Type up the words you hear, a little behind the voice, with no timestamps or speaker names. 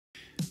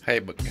Hey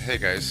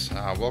guys,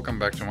 welcome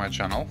back to my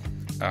channel.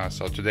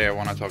 So today I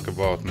want to talk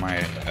about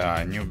my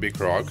new Big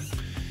Rock.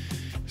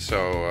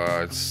 So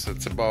it's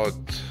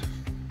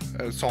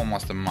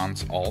almost a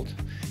month old.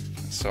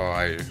 So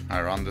I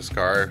run this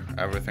car,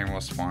 everything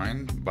was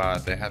fine,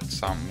 but I had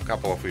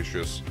couple of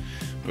issues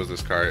with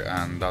this car,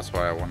 and that's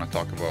why I want to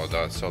talk about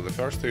that. So the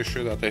first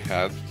issue that I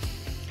had,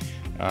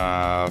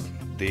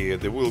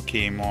 the wheel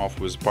came off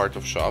with part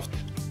of shaft.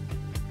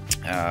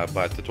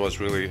 But it was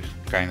really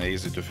kind of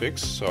easy to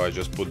fix, so I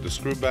just put the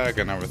screw back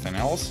and everything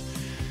else.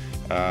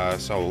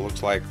 So it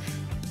looks like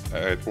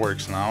it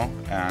works now.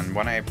 And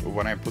when I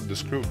put the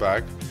screw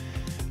back,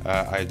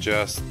 I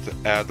just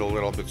add a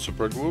little bit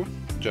super glue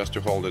just to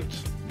hold it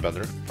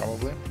better,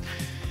 probably.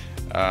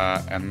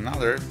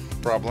 Another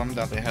problem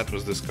that I had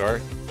with this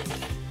car,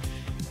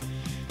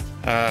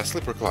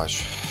 slipper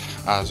clutch.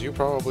 As you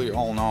probably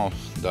all know,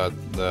 that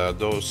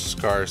those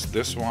cars,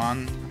 this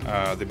one,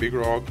 the Big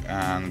Rock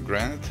and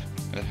Granite,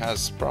 it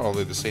has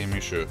probably the same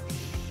issue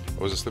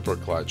with the slipper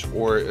clutch,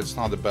 or it's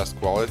not the best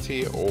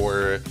quality,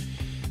 or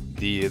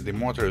the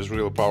motor is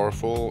really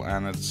powerful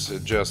and as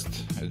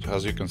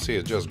you can see,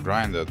 it just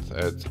grinded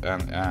it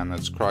and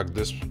it's cracked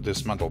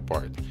this metal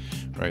part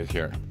right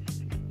here.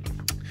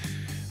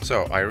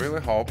 So I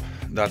really hope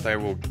that I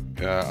will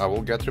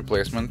get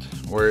replacement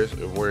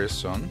very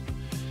soon,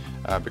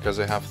 because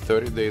I have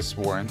 30 days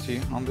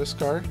warranty on this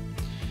car.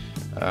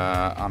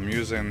 I'm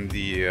using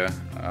the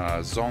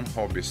Zone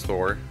Hobby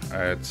store.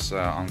 It's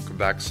on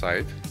Quebec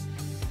side.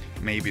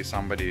 Maybe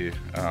somebody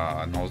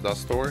knows that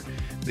store.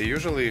 They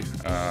usually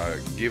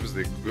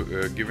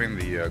giving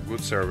the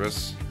good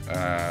service.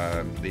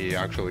 They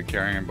actually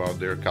caring about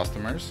their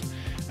customers,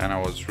 and I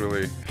was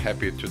really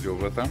happy to deal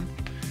with them.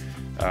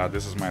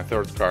 This is my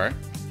third car.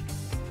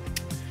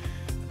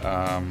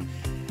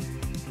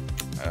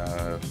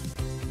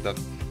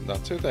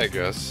 That's it, I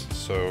guess.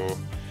 So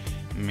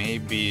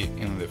maybe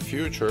in the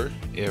future,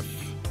 if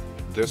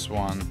the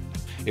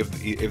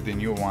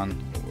new one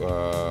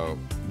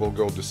will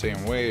go the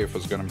same way, if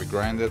it's gonna be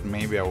grinded,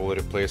 maybe I will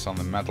replace on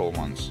the metal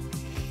ones.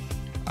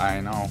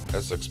 I know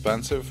it's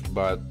expensive,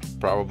 but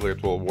probably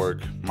it will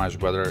work much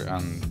better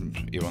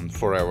and even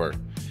forever.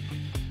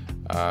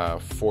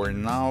 For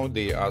now,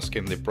 they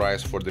asking the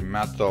price for the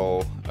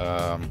metal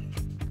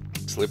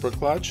slipper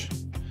clutch,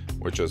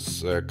 which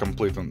is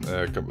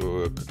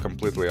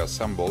completely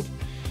assembled.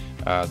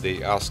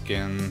 They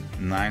asking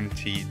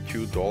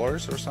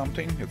 $92 or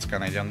something. It's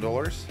Canadian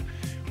dollars,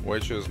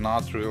 which is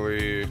not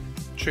really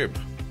cheap.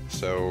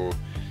 So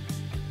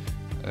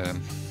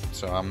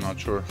I'm not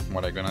sure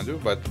what I'm gonna do,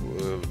 but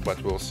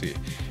we'll see.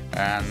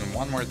 And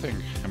one more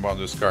thing about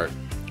this car,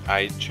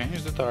 I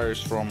changed the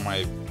tires from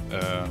my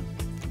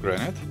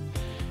Granite,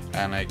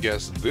 and I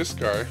guess this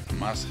car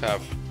must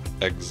have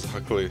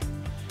exactly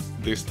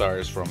these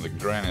tires from the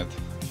Granite.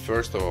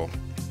 First of all,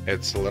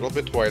 it's a little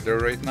bit wider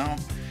right now,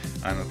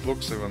 and it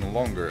looks even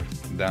longer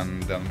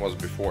than was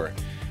before.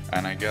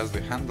 And I guess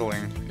the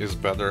handling is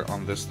better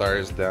on these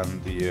tires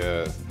than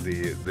the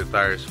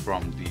tires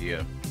from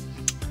the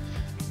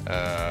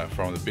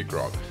Big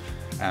Rock.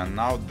 And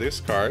now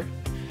this car,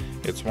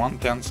 it's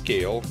 1/10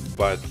 scale,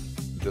 but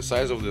the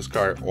size of this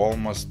car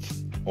almost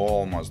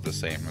the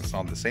same. It's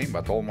not the same,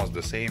 but almost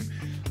the same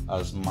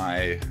as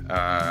my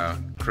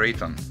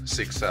Kraton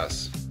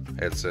 6S.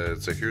 It's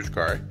a huge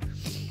car,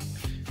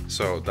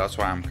 so that's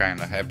why I'm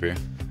kind of happy.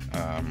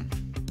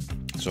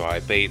 So I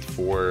paid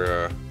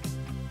for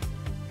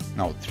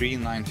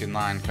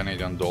 $3.99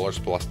 Canadian dollars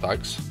plus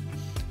tax,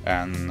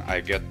 and I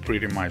get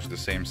pretty much the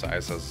same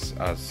size as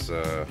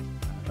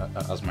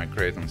my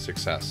Kraton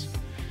 6S.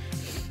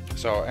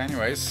 So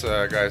anyways,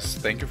 guys,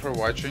 thank you for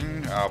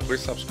watching.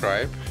 Please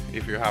subscribe.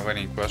 If you have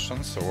any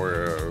questions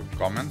or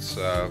comments,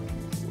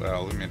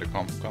 leave me the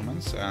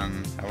comments,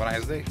 and have a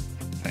nice day.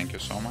 Thank you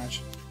so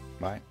much.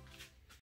 Bye.